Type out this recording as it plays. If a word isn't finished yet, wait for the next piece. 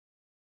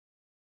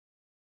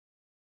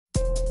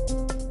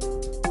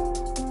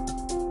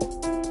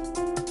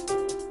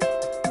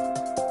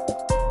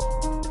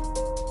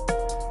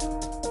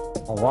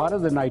lot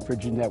of the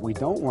nitrogen that we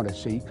don't want to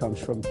see comes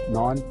from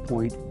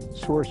non-point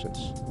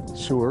sources.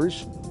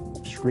 Sewers,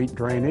 street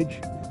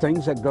drainage,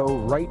 things that go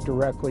right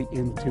directly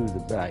into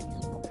the bay.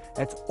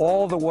 That's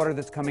all the water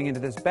that's coming into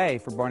this bay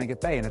for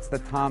Barnegat Bay, and it's the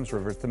Toms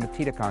River, it's the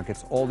Matitaconk,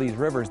 it's all these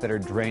rivers that are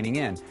draining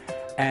in.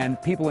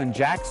 And people in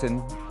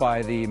Jackson,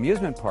 by the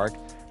amusement park,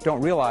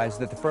 don't realize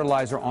that the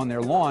fertilizer on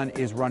their lawn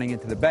is running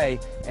into the bay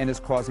and is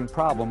causing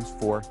problems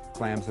for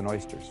clams and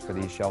oysters, for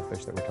these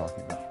shellfish that we're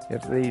talking about.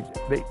 It's these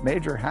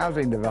major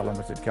housing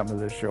developments that come to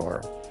the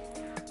shore,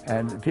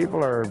 and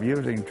people are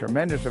using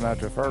tremendous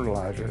amounts of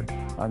fertilizer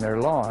on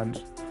their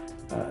lawns.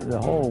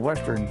 The whole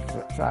western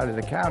side of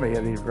the county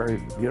have these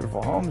very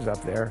beautiful homes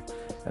up there,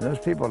 and those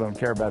people don't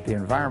care about the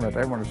environment.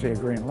 They want to see a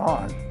green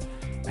lawn,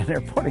 and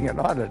they're putting it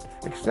on at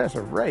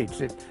excessive rates.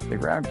 The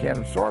ground can't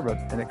absorb it,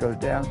 and it goes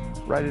down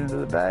right into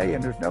the bay,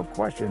 and there's no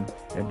question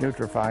in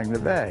nutrifying the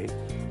bay.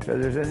 So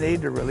there's a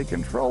need to really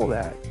control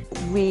that.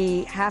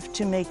 We have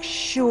to make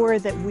sure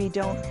that we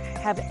don't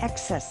have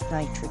excess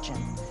nitrogen.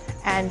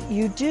 And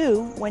you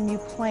do when you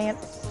plant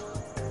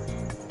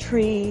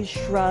trees,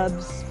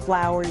 shrubs,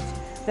 flowers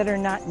that are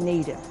not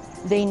native.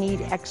 They need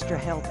extra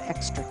help,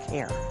 extra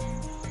care.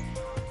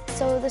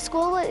 So the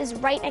school is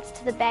right next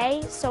to the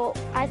bay, so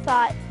I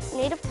thought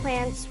native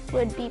plants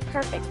would be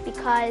perfect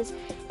because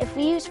if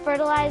we use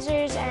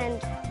fertilizers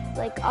and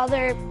like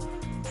other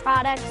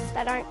products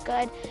that aren't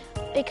good,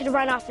 it could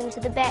run off into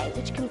the bay,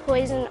 which can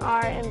poison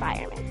our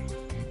environment.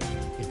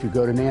 If you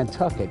go to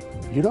Nantucket,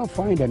 you don't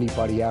find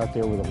anybody out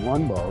there with a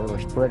lawnmower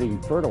or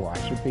spreading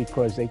fertilizer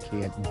because they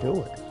can't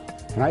do it.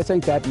 And I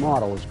think that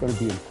model is going to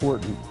be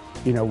important,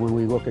 you know, when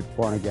we look at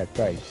Barnegat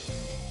Bay.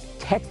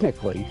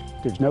 Technically,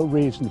 there's no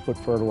reason to put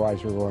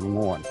fertilizer on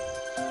lawn.